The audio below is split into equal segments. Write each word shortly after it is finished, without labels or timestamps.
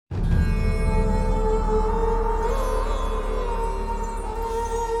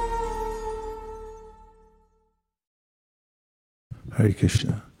Hare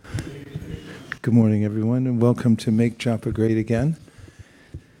Krishna. Good morning, everyone, and welcome to Make Japa Great Again.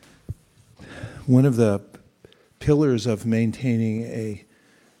 One of the pillars of maintaining a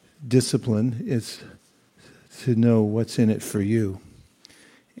discipline is to know what's in it for you.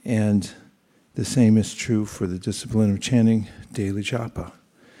 And the same is true for the discipline of chanting daily japa.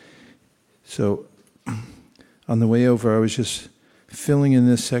 So, on the way over, I was just filling in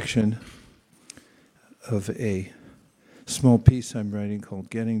this section of a small piece I'm writing called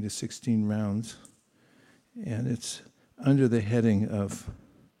Getting to 16 Rounds. And it's under the heading of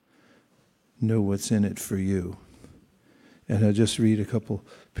Know What's in It for You. And I'll just read a couple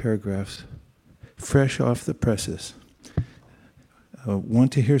paragraphs fresh off the presses.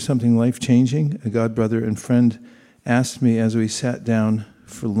 Want to hear something life-changing? A godbrother and friend asked me as we sat down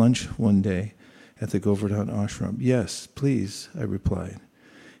for lunch one day at the Govardhan ashram. Yes, please, I replied.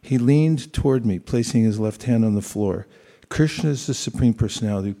 He leaned toward me, placing his left hand on the floor. Krishna is the Supreme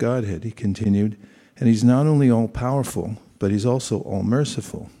Personality of Godhead, he continued, and he's not only all-powerful, but he's also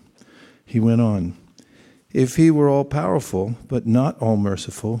all-merciful. He went on, if he were all-powerful, but not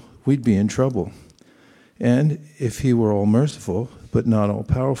all-merciful, we'd be in trouble. And if he were all-merciful, but not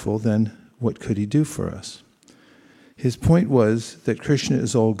all-powerful, then what could he do for us? His point was that Krishna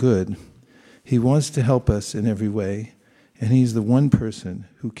is all good. He wants to help us in every way, and he's the one person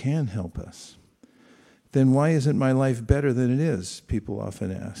who can help us. Then why isn't my life better than it is? People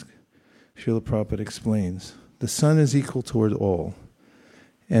often ask. Srila Prabhupada explains, the sun is equal toward all,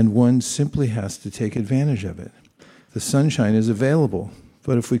 and one simply has to take advantage of it. The sunshine is available,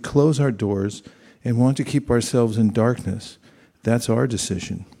 but if we close our doors and want to keep ourselves in darkness, that's our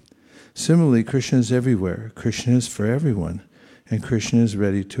decision. Similarly, Krishna is everywhere, Krishna is for everyone, and Krishna is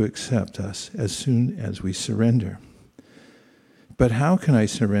ready to accept us as soon as we surrender. But how can I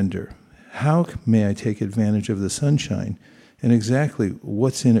surrender? How may I take advantage of the sunshine? And exactly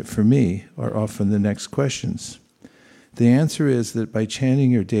what's in it for me are often the next questions. The answer is that by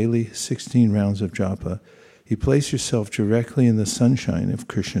chanting your daily 16 rounds of japa, you place yourself directly in the sunshine of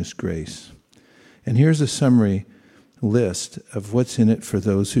Krishna's grace. And here's a summary list of what's in it for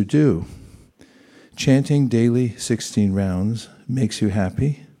those who do. Chanting daily 16 rounds makes you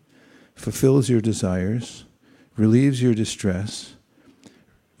happy, fulfills your desires, relieves your distress,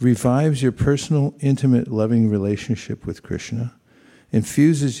 revives your personal, intimate, loving relationship with Krishna,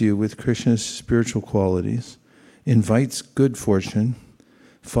 infuses you with Krishna's spiritual qualities, invites good fortune,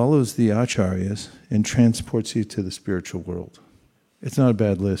 follows the acharyas, and transports you to the spiritual world. It's not a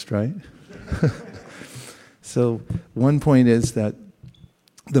bad list, right? So one point is that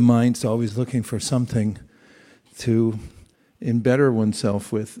the mind's always looking for something to embetter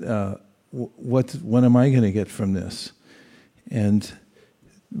oneself with. What am I going to get from this? And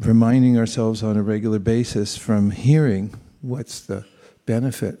reminding ourselves on a regular basis from hearing what's the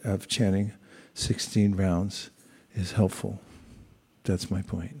benefit of chanting 16 rounds is helpful. That's my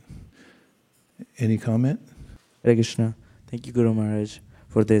point. Any comment? Hare Krishna. Thank you, Guru Maharaj,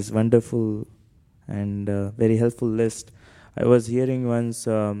 for this wonderful and very helpful list. I was hearing once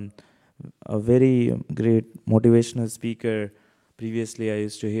a very great motivational speaker previously I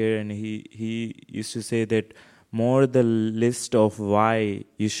used to hear, and he used to say that more the list of why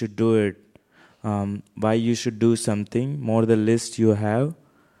you should do it, why you should do something, more the list you have,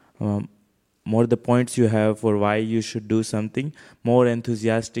 more the points you have for why you should do something, more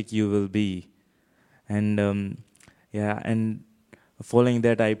enthusiastic you will be. And and following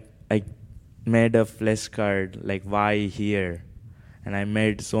that, I made a flashcard like why here, and I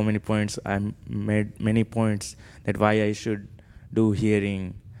made so many points. I made many points that why I should do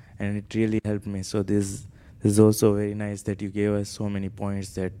hearing, and it really helped me. So this is also very nice that you gave us so many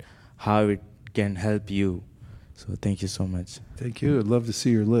points that how it can help you. So thank you so much. Thank you. I'd love to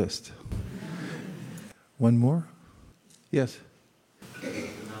see your list. One more? Yes. Hare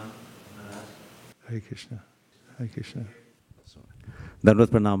Krishna. Hare Krishna. Dandavat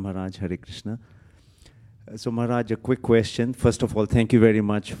Pranam Maharaj, Hare Krishna. So Maharaj, a quick question. First of all, thank you very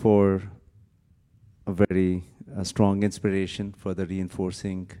much for a very strong inspiration for the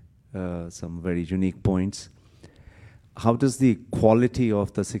reinforcing some very unique points. How does the quality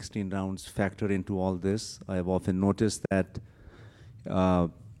of the 16 rounds factor into all this? I have often noticed that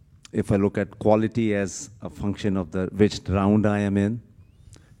if I look at quality as a function of which round I am in,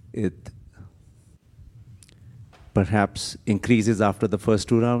 it perhaps increases after the first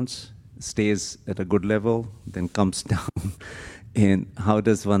two rounds, stays at a good level, then comes down. And how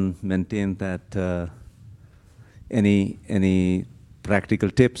does one maintain that? Any practical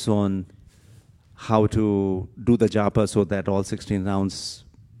tips on how to do the japa so that all 16 rounds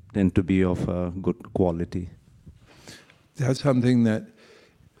tend to be of good quality? that's something that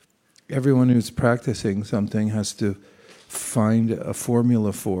everyone who's practicing something has to find a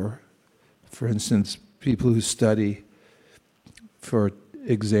formula for. For instance, people who study for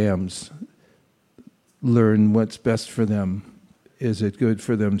exams learn what's best for them. Is it good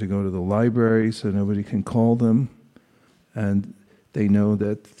for them to go to the library so nobody can call them? And they know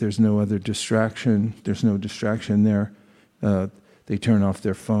that there's no other distraction, there's no distraction there. They turn off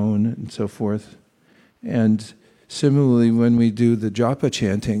their phone and so forth. And similarly, when we do the japa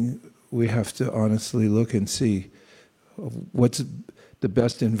chanting, we have to honestly look and see what's the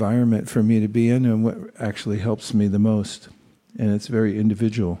best environment for me to be in and what actually helps me the most. And it's very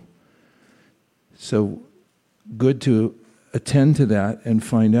individual. So good to attend to that and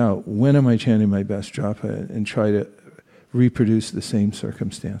find out when am I chanting my best japa and try to reproduce the same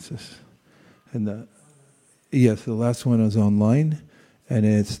circumstances. And yes, the last one is online, and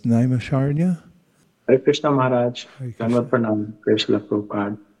it's Naimasharnya. Hare Krishna Maharaj, Dandavat Pranam, Krishna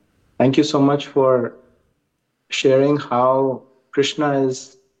Prabhupada. Thank you so much for sharing how Krishna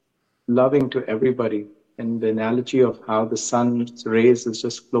is loving to everybody, and the analogy of how the sun's rays is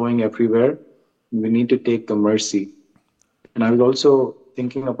just flowing everywhere. We need to take the mercy. And I was also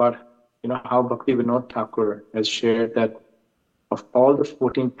thinking about, how Bhakti Vinod Thakur has shared that of all the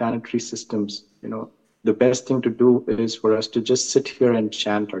 14 planetary systems, the best thing to do is for us to just sit here and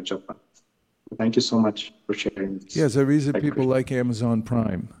chant our japa. Thank you so much for sharing this. Yes, the reason people like Amazon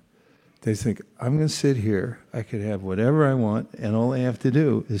Prime. They think, I'm going to sit here, I could have whatever I want, and all I have to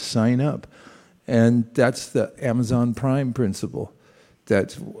do is sign up. And that's the Amazon Prime principle.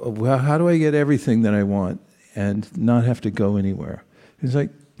 That's, well, how do I get everything that I want and not have to go anywhere? It's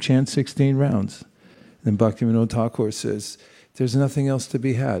like, chant 16 rounds. Then Bhaktivinoda Thakur says, there's nothing else to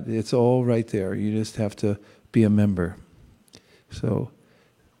be had. It's all right there. You just have to be a member. So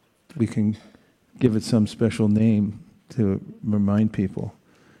we can give it some special name to remind people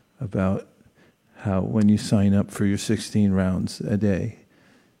about how when you sign up for your 16 rounds a day,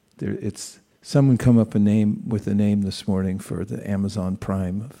 someone come up with a name this morning for the Amazon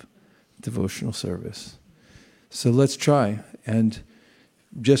Prime of devotional service. So let's try. And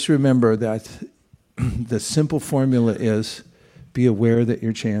just remember that the simple formula is be aware that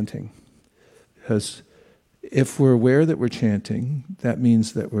you're chanting. Because if we're aware that we're chanting, that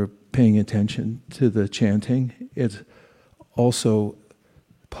means that we're paying attention to the chanting. It's also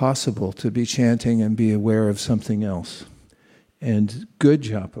possible to be chanting and be aware of something else. And good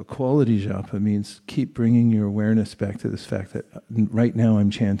japa, quality japa, means keep bringing your awareness back to this fact that right now I'm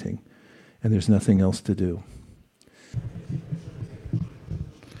chanting and there's nothing else to do.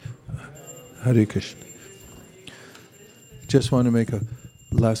 Hare Krishna. Just want to make a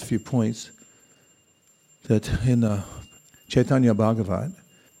last few points that in Chaitanya Bhagavat,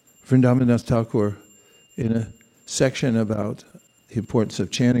 Vrindavan Thakur, in a section about the importance of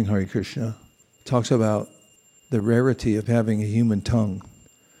chanting Hare Krishna, talks about the rarity of having a human tongue.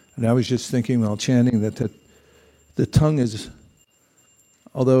 And I was just thinking while chanting that the tongue is,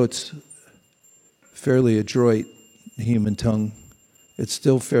 although it's fairly adroit, the human tongue, it's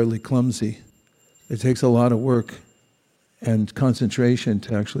still fairly clumsy. It takes a lot of work and concentration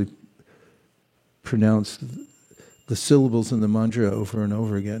to actually pronounce the syllables in the mantra over and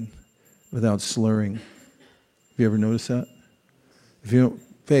over again without slurring. Have you ever noticed that? If you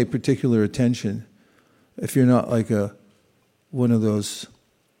don't pay particular attention, if you're not like one of those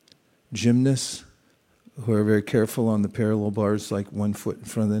gymnasts who are very careful on the parallel bars, like one foot in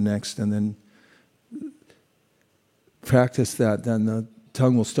front of the next, and then practice that, then the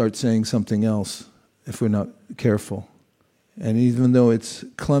tongue will start saying something else if we're not careful. And even though it's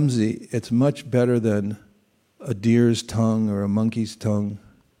clumsy, it's much better than a deer's tongue or a monkey's tongue,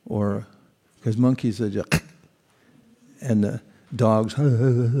 or because monkeys are just and the dogs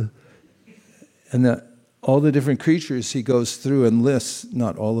and all the different creatures he goes through and lists,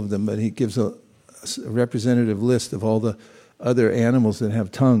 not all of them, but he gives a representative list of all the other animals that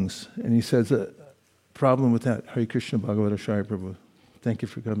have tongues. And he says a problem with that. Hare Krishna Bhagavata Shari Prabhu. Thank you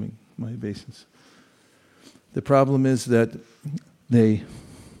for coming, my obeisance. The problem is that they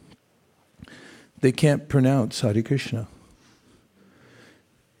can't pronounce Hare Krishna.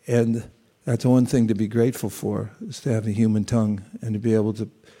 And that's one thing to be grateful for, is to have a human tongue and to be able to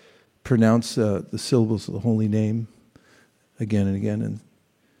pronounce the syllables of the holy name again and again and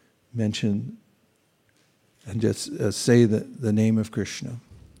mention and just say the name of Krishna.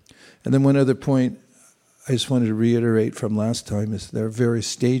 And then one other point I just wanted to reiterate from last time is there are various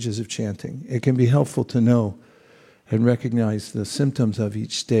stages of chanting. It can be helpful to know and recognize the symptoms of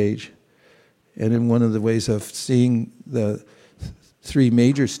each stage. And in one of the ways of seeing the three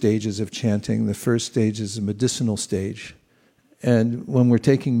major stages of chanting, the first stage is the medicinal stage, And when we're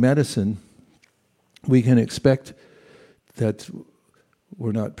taking medicine, we can expect that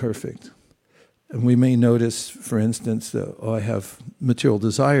we're not perfect. And we may notice, for instance, that, I have material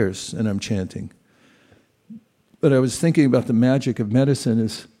desires and I'm chanting. But I was thinking about the magic of medicine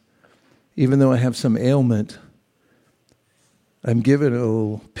is, even though I have some ailment, I'm given a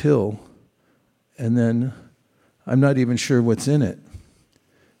little pill, and then I'm not even sure what's in it.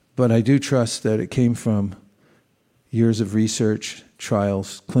 But I do trust that it came from years of research,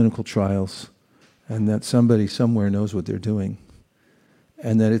 trials, clinical trials, and that somebody somewhere knows what they're doing,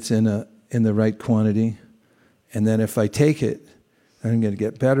 and that it's in the right quantity, and then if I take it, I'm going to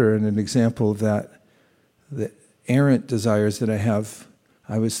get better. And an example of that, the errant desires that I have,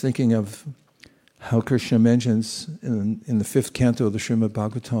 I was thinking of how Krishna mentions in the 5th canto of the Srimad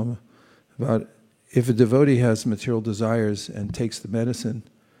Bhagavatam about if a devotee has material desires and takes the medicine,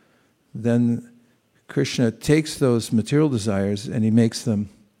 then Krishna takes those material desires and he makes them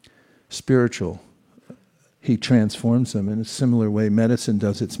spiritual. He transforms them. In a similar way, medicine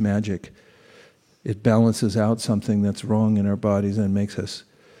does its magic. It balances out something that's wrong in our bodies and makes us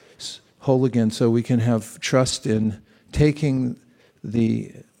whole again, so we can have trust in taking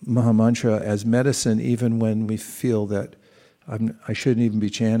the Mahamantra as medicine even when we feel that I shouldn't even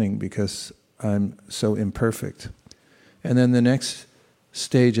be chanting because I'm so imperfect. And then the next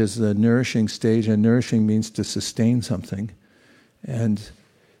stage is the nourishing stage, and nourishing means to sustain something. And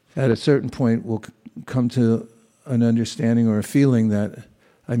at a certain point we'll come to an understanding or a feeling that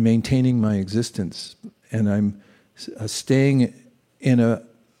I'm maintaining my existence and I'm staying in a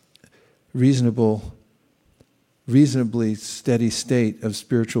reasonably steady state of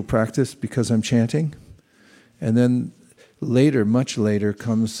spiritual practice because I'm chanting. And then later, much later,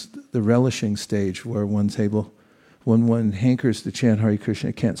 comes the relishing stage where one's able, when one hankers to chant Hare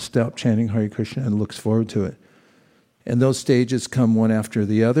Krishna, can't stop chanting Hare Krishna and looks forward to it. And those stages come one after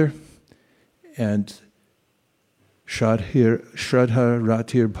the other. And Shraddha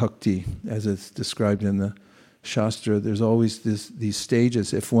Ratir Bhakti, as it's described in the Shastra, there's always these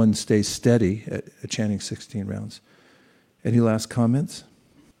stages if one stays steady at chanting 16 rounds. Any last comments,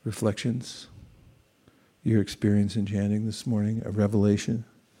 reflections? Your experience in chanting this morning, a revelation?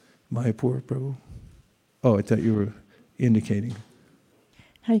 Mayapur, Prabhu? Oh, I thought you were indicating.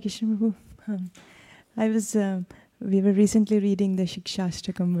 Hare Krishna, Prabhu. We were recently reading the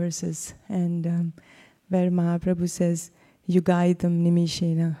Shikshashtakam verses, and where Mahaprabhu says, Yugaitam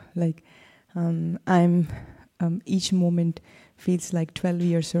Nimishena, like each moment feels like 12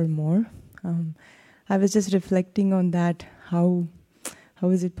 years or more. I was just reflecting on that, how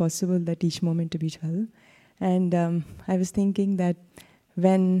is it possible that each moment to be 12? And I was thinking that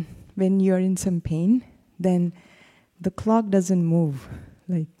when you're in some pain, then the clock doesn't move.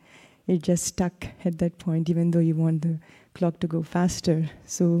 Like it's just stuck at that point, even though you want the clock to go faster.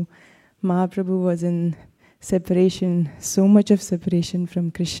 So Mahaprabhu was in separation, so much of separation from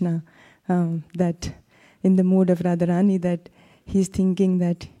Krishna, that in the mood of Radharani, that he's thinking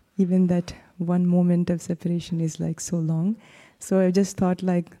that even that one moment of separation is like so long. So I just thought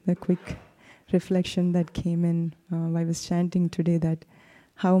like the quick reflection that came in while I was chanting today, that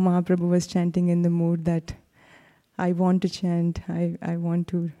how Mahaprabhu was chanting in the mood that I want to chant, I want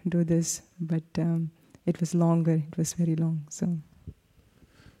to do this, but it was longer, it was very long. So,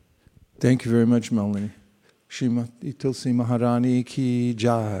 thank you very much, Melanie. Srimati Tulsi Maharani ki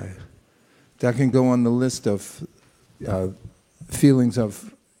jai. That can go on the list of feelings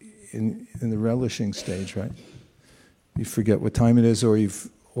of in the relishing stage, right? You forget what time it is, or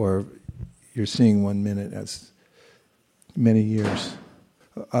you're seeing 1 minute as many years.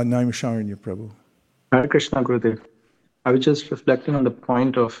 Naimisharanya Prabhu. Hare Krishna, Gurudev. I was just reflecting on the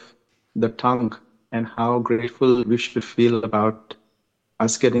point of the tongue and how grateful we should feel about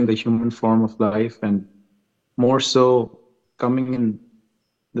us getting the human form of life, and more so coming in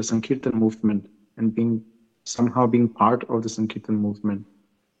the Sankirtan movement and somehow being part of the Sankirtan movement.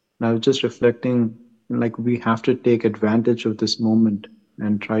 And I was just reflecting, like, we have to take advantage of this moment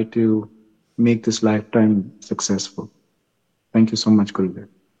and try to make this lifetime successful. Thank you so much, Gurudev.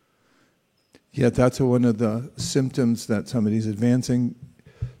 Yeah, that's one of the symptoms that somebody's advancing.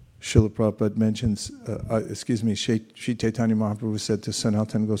 Srila Prabhupada mentions, Sri Chaitanya Mahaprabhu said to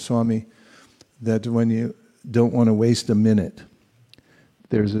Sanatana Goswami that when you don't want to waste a minute,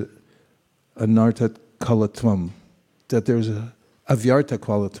 there's a narta kalatvam, that there's a avyarta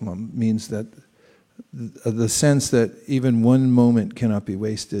kalatvam, means that the sense that even one moment cannot be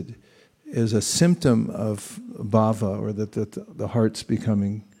wasted is a symptom of bhava, or that the heart's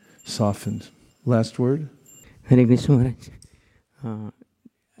becoming softened. Last word? Hare Krishna Maharaj.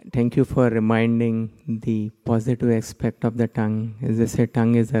 thank you for reminding the positive aspect of the tongue. As I said,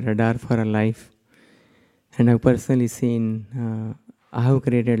 tongue is a radar for a life. And I've personally seen, I have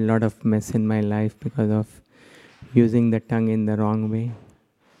created a lot of mess in my life because of using the tongue in the wrong way.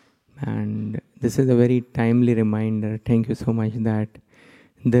 And this is a very timely reminder. Thank you so much that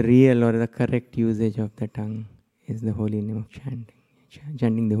the real or the correct usage of the tongue is the holy name of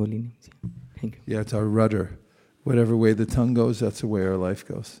chanting the holy names. Thank you. Yeah, it's our rudder. Whatever way the tongue goes, that's the way our life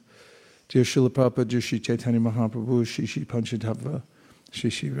goes. Dear Srila Prabhupada, dear Shri Chaitanya Mahaprabhu, Shri Shri Panchatattva,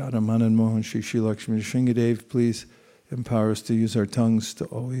 Shri Radha Manan Mohan, Shri Shri Lakshmi Shringadev, please empower us to use our tongues to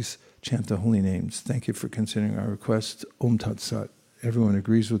always chant the holy names. Thank you for considering our request. Om Tat Sat. Everyone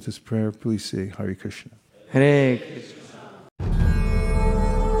agrees with this prayer. Please say Hare Krishna. Hare Krishna.